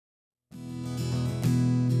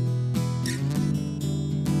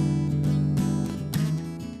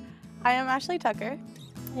I am Ashley Tucker.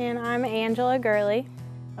 And I'm Angela Gurley.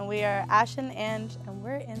 And we are Ash and Ange, and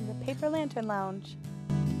we're in the Paper Lantern Lounge.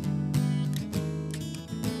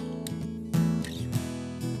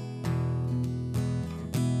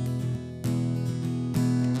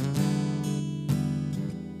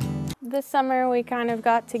 This summer we kind of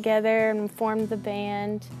got together and formed the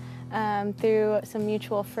band through some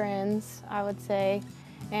mutual friends, I would say.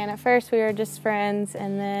 And at first we were just friends,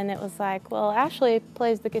 and then it was like, well, Ashley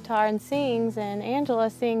plays the guitar and sings, and Angela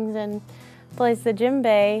sings and plays the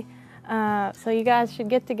djembe, so you guys should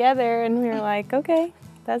get together. And we were like, okay,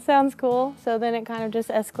 that sounds cool. So then it kind of just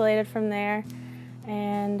escalated from there,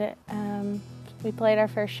 and we played our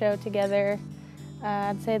first show together,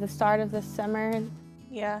 I'd say the start of this summer.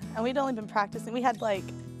 Yeah, and we'd only been practicing. We had like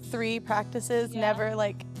 3 practices, never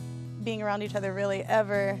like being around each other really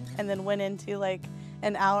ever, and then went into like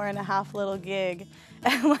an hour-and-a-half little gig.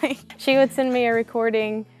 And like, she would send me a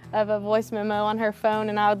recording of a voice memo on her phone,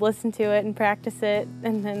 and I would listen to it and practice it,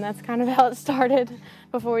 and then that's kind of how it started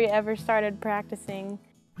before we ever started practicing.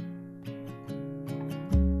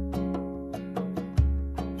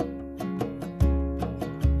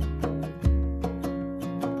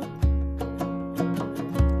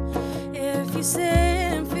 If you sit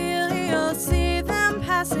and feel, you'll see them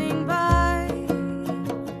passing by.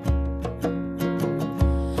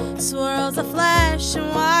 Swirls of flesh and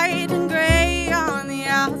white and gray on the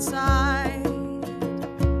outside.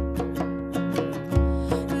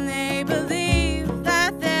 And they believe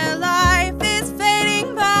that their life is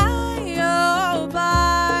fading by, oh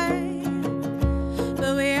by.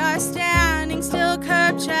 But we are standing still,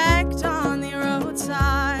 curb checked on the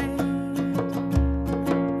roadside.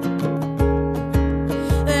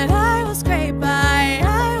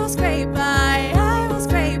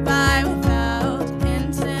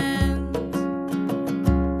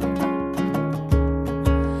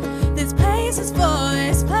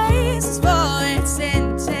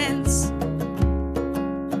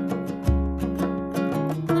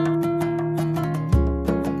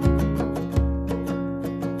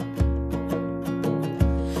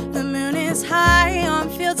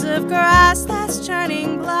 Of grass that's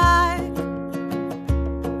turning black.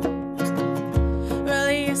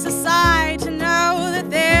 Release a sigh to know that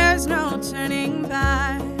there's no turning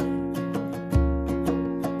back.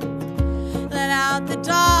 Let out the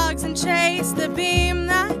dogs and chase the beam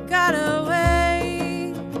that got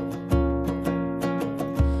away.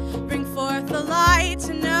 Bring forth the light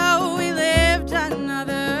to know we lived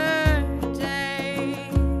another.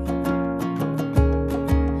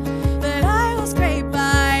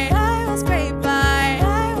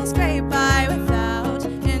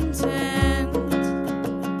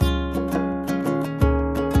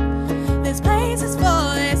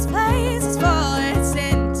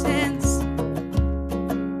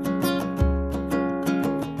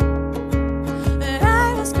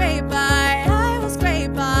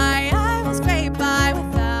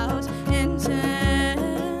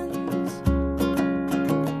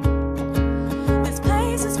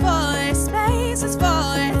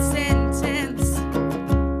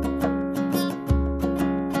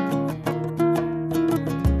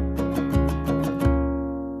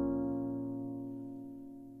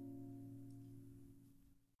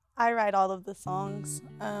 I write all of the songs,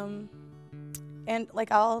 and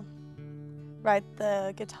like I'll write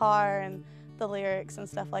the guitar and the lyrics and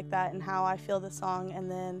stuff like that and how I feel the song, and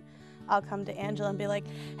then I'll come to Angela and be like,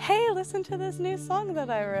 hey, listen to this new song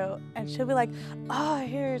that I wrote, and she'll be like, oh, I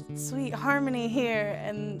hear sweet harmony here,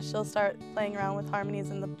 and she'll start playing around with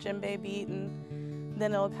harmonies in the djembe beat, and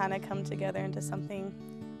then it'll kind of come together into something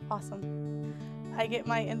awesome. I get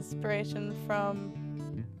my inspiration from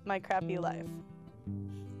my crappy life.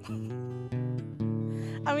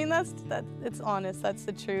 I mean, it's honest, that's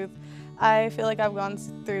the truth. I feel like I've gone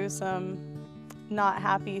through some not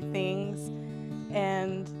happy things,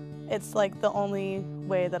 and it's like the only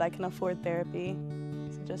way that I can afford therapy,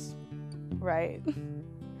 so just write.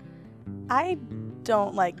 I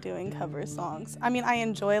don't like doing cover songs. I mean, I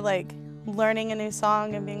enjoy like learning a new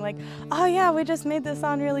song and being like, oh yeah, we just made this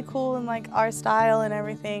sound really cool and like our style and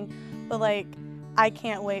everything, but like I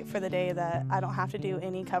can't wait for the day that I don't have to do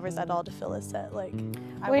any covers at all to fill a set. Like,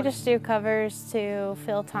 we just do covers to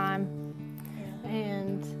fill time. Yeah.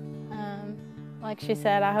 And like she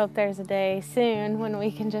said, I hope there's a day soon when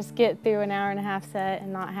we can just get through an hour-and-a-half set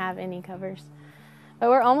and not have any covers. But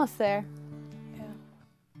we're almost there.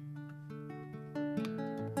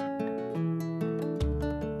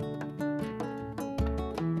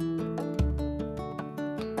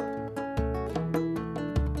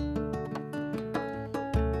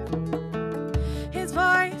 His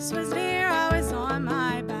voice was near, always on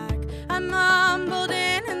my back.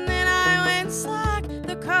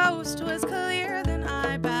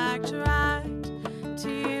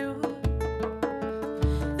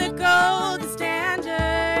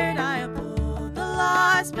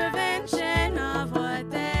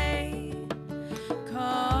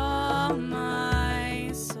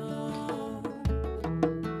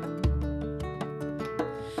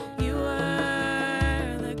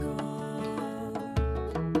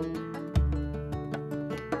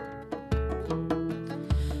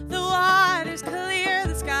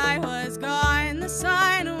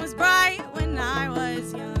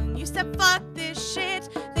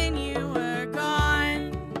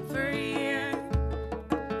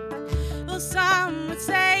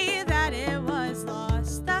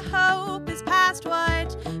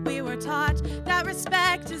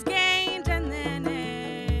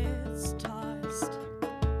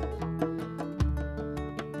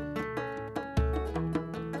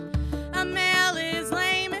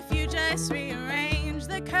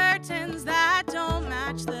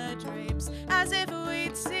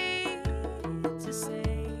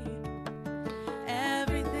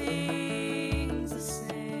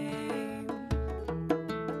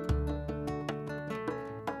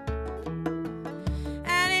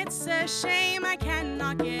 a shame I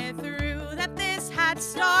cannot get through that this had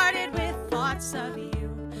started with thoughts of you.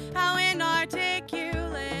 How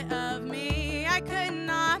inarticulate of me, I could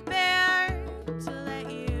not bear to let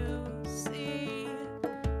you see.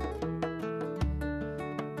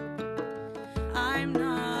 I'm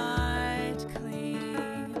not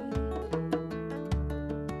clean.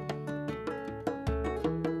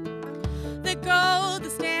 The gold, the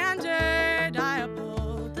standard I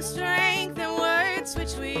uphold, the strength and words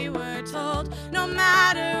which we were told, no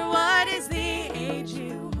matter what is the age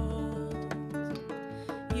you hold,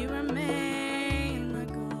 you remain the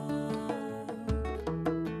gold.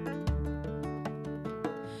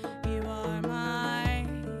 You are my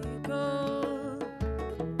gold.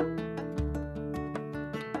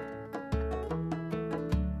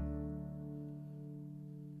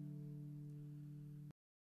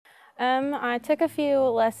 I took a few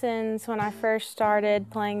lessons when I first started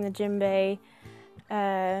playing the djembe.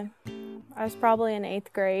 I was probably in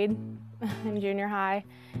 8th grade in junior high,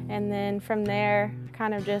 and then from there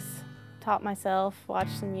kind of just taught myself,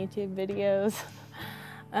 watched some YouTube videos.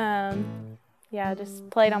 Yeah, just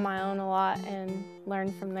played on my own a lot and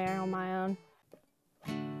learned from there on my own.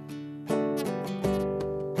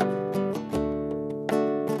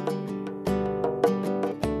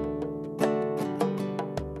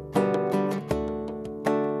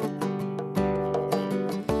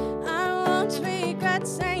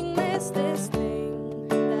 Saying this thing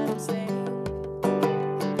that I'm saying.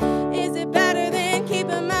 Is it better than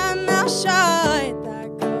keeping my mouth shut?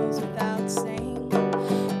 That goes without saying.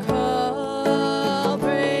 Call,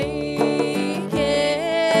 break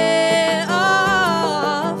it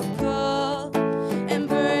off, call and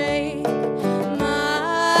break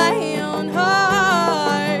my own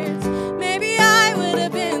heart. Maybe I would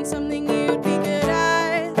have been something you'd be good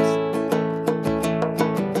at.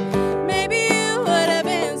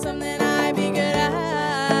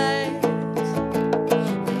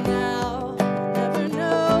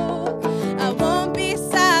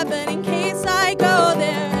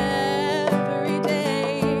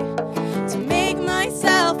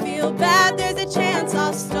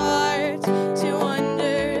 I'll start to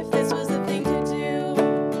wonder if this was the thing to do.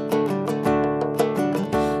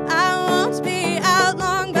 I won't be out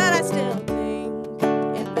long, but I still think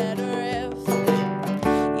it better if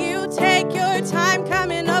you take your time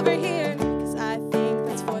coming over here, 'cause I think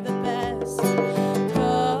that's for the best.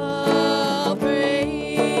 Call,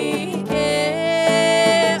 break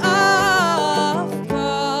it off,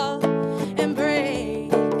 call and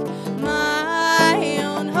break my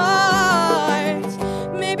own heart.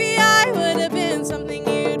 Maybe I would have been something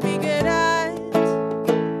you'd be good at.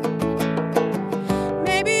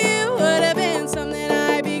 Maybe you would have been something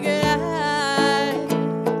I'd be good at.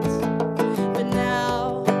 But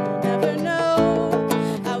now I'll never know.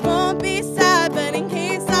 I won't be sad, but in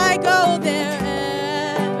case I go there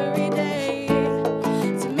every day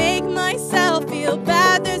to make myself feel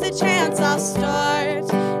bad, there's a chance I'll start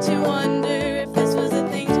to wonder if this was a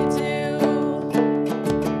thing to do.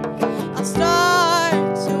 I'll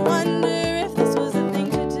start to wonder if this was a thing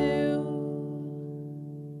to do.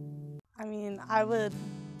 I mean, I would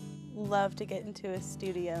love to get into a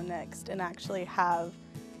studio next and actually have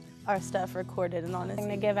our stuff recorded and on a To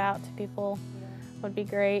CD. give out to people would be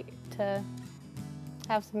great, to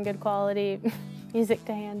have some good quality music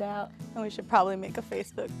to hand out. And we should probably make a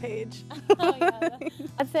Facebook page. Oh, yeah.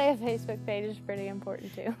 I'd say a Facebook page is pretty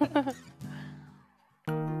important too.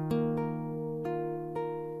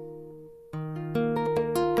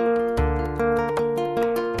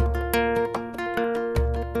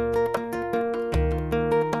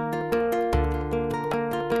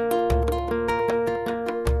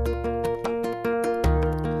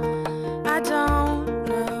 I don't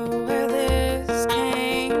know where this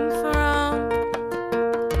came from.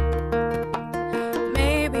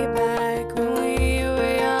 Maybe back when we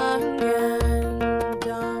were young and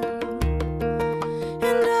dumb.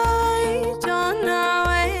 And I don't know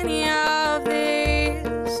any of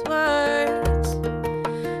these words.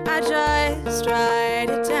 I just write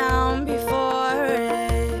it down before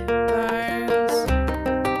it burns.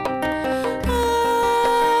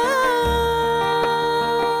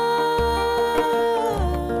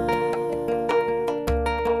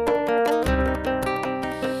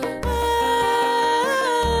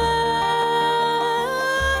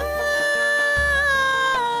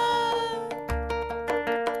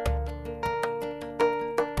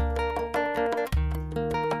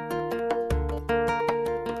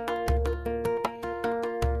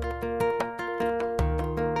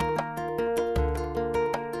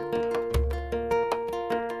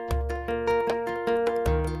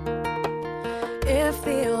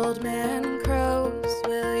 old man crows,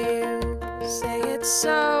 will you say it's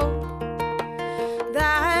so?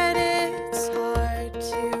 That it's hard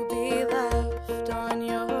to be left on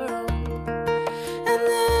your own. And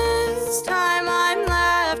this time I'm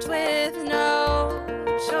left with no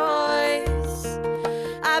choice.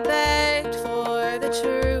 I begged for the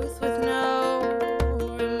truth with no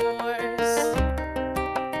remorse.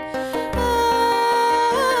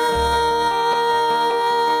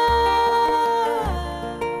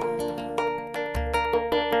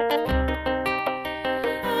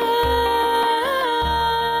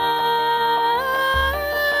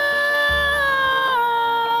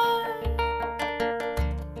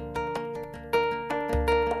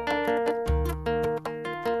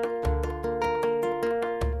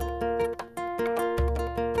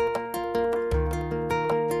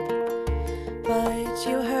 But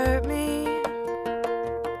you hurt me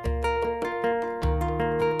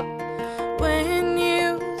when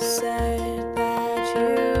you said that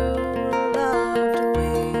you loved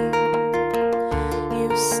me.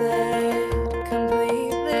 You said completely.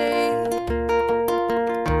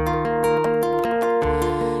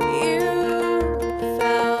 You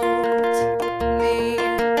felt me.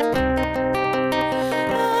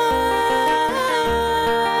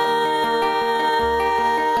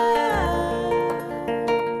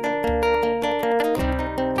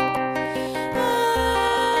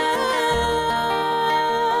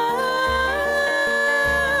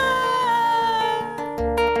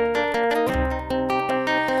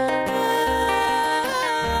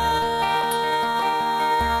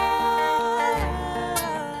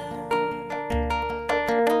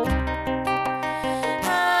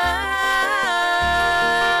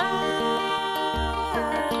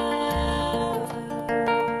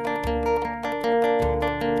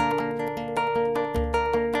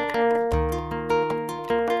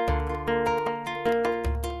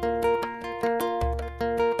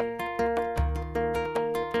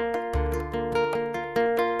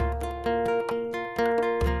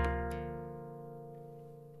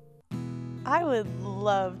 I would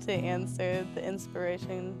love to answer the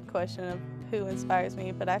inspiration question of who inspires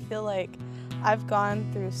me, but I feel like I've gone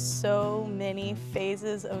through so many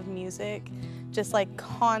phases of music, just like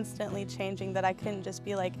constantly changing, that I couldn't just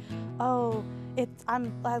be like, oh,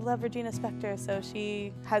 I love Regina Spektor, so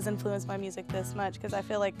she has influenced my music this much, because I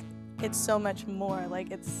feel like it's so much more.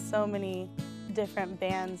 Like, it's so many different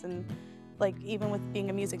bands, and like even with being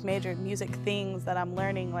a music major, music things that I'm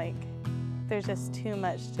learning, like there's just too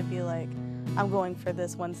much to be like, I'm going for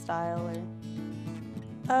this one style. Or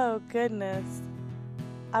oh goodness,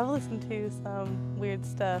 I've listened to some weird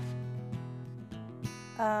stuff.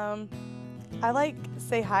 I like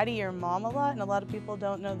Say Hi to Your Mom a lot, and a lot of people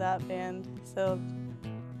don't know that band, so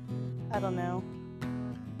I don't know.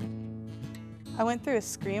 I went through a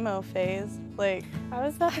screamo phase. Like, I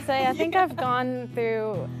was about to say, I think I've gone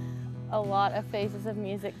through a lot of phases of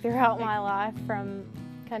music throughout my life, from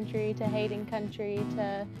country to hating country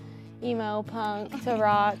to emo punk to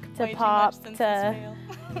rock to way pop too much to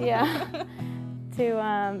yeah to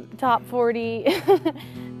top 40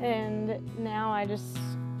 and now I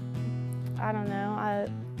don't know.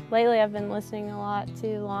 Lately I've been listening a lot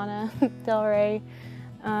to Lana Del Rey,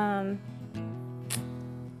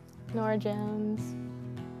 Nora Jones.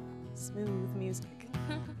 Smooth music.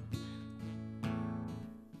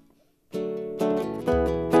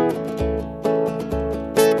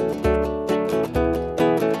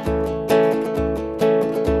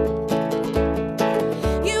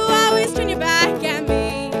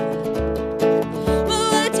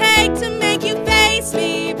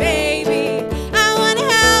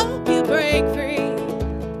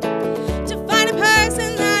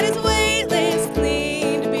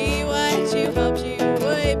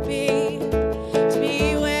 To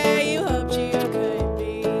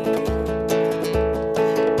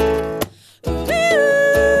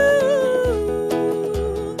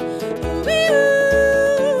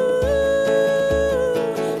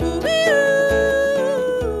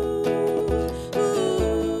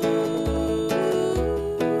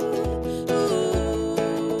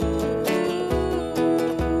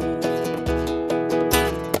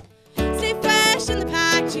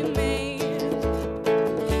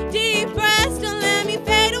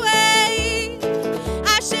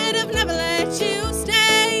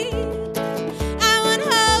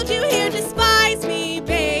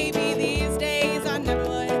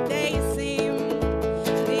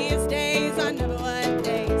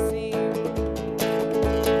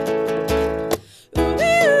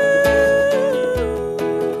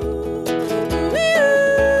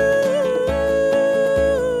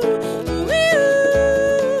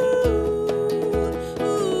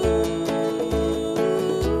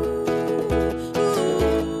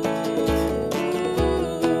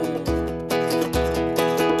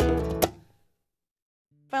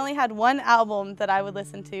had one album that I would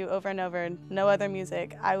listen to over and over, no other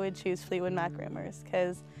music, I would choose Fleetwood Mac Rumors,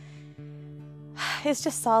 because it's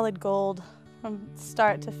just solid gold from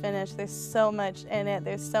start to finish. There's so much in it.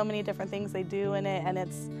 There's so many different things they do in it, and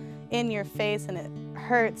it's in your face, and it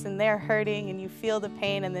hurts, and they're hurting, and you feel the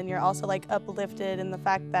pain, and then you're also like uplifted in the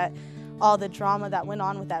fact that all the drama that went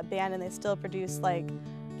on with that band, and they still produced like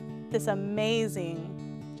this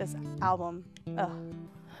amazing just album. Ugh.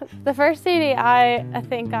 The first CD I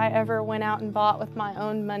think I ever went out and bought with my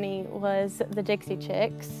own money was the Dixie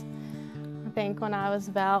Chicks. I think when I was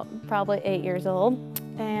about probably 8 years old.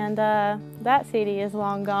 And that CD is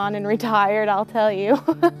long gone and retired, I'll tell you.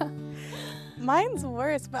 Mine's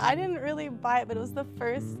worse, but I didn't really buy it, but it was the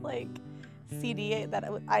first like CD that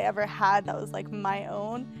I ever had that was like my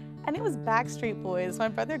own. And it was Backstreet Boys. My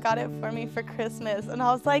brother got it for me for Christmas, and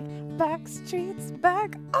I was like, Backstreet's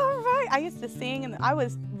back, all right. I used to sing, and I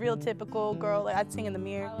was real typical girl. Like, I'd sing in the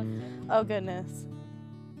mirror. Oh, goodness.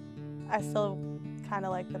 I still kind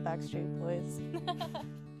of like the Backstreet Boys.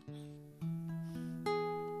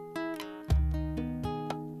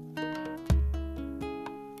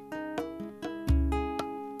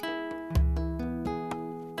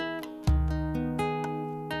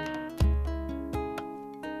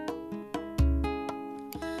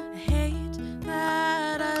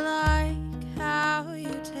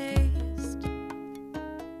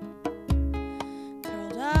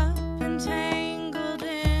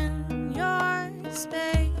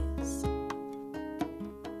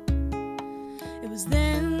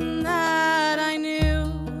 Then that I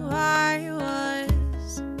knew I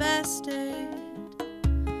was bested,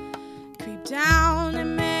 creeped down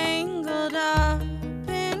and mangled up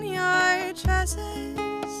in your tresses.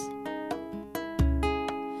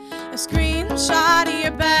 A screenshot of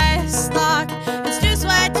your best lock, it's just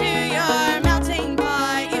wet to your melting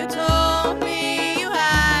pot. You told me you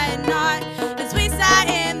had not, as we sat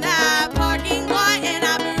in that parking lot, and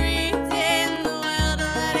I breathed in the will to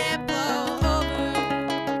let it blow over.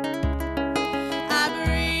 I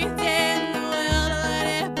breathed in the will to let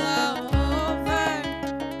it blow over.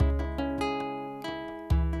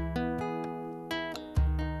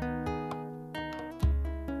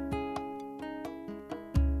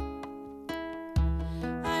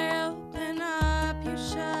 I open up, you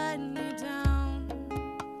shut me down.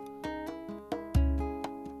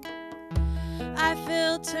 I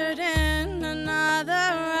filtered in another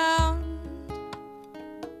round.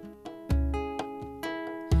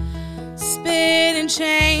 Spit and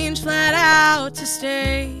change flat out to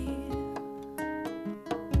stay,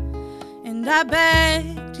 and I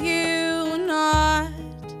begged you not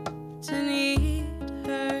to need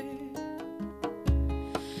her.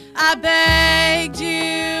 I begged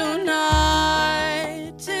you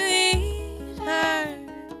not to need her.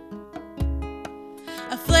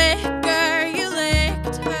 A flicker, you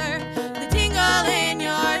licked her, the tingle in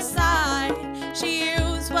your side. She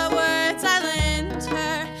used what words I lent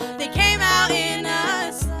her, they came out in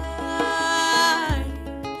a sigh.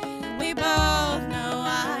 And we both know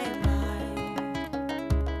I lied,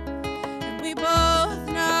 and we both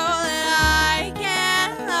know that I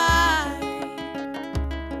can't lie.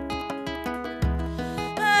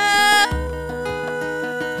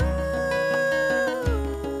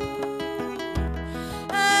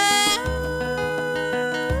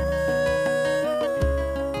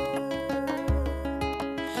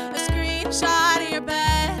 A screenshot of your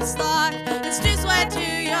best lock, it's just wet to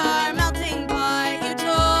your melting pot. You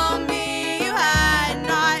told me you had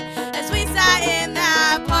not, as we sat in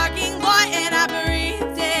that parking lot, and I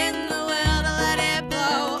breathed in the will to let it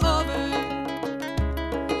blow over.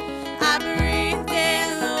 I breathed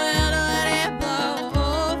in the will to let it blow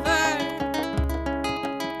over.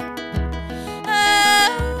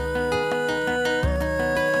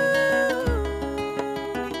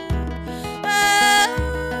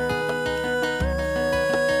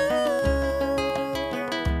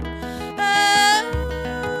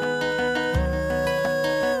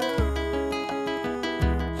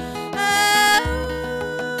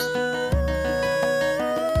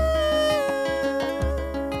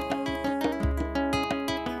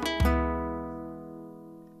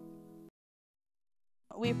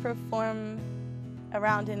 We perform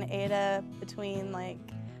around in Ada between like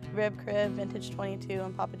Rib Crib, Vintage 22,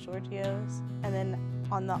 and Papa Giorgio's, and then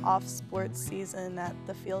on the off sports season at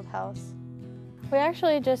the Field House. We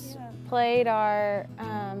actually just played our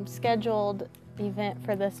scheduled event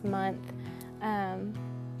for this month.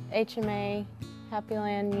 HMA, Happy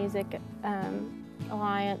Land Music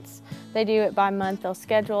Alliance, they do it by month. They'll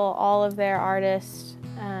schedule all of their artists.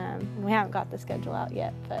 We haven't got the schedule out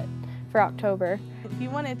yet, but for October. If you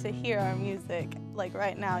wanted to hear our music, like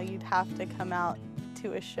right now, you'd have to come out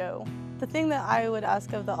to a show. The thing that I would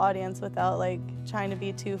ask of the audience without like trying to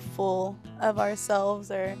be too full of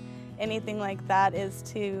ourselves or anything like that is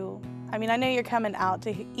to, I mean, I know you're coming out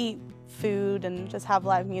to eat food and just have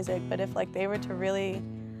live music, but if like they were to really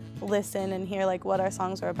listen and hear like what our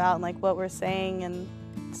songs are about and like what we're saying and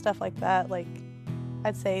stuff like that, like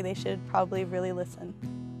I'd say they should probably really listen.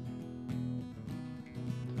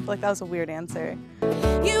 I feel like that was a weird answer.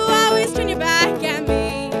 You always turn your back at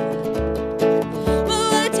me.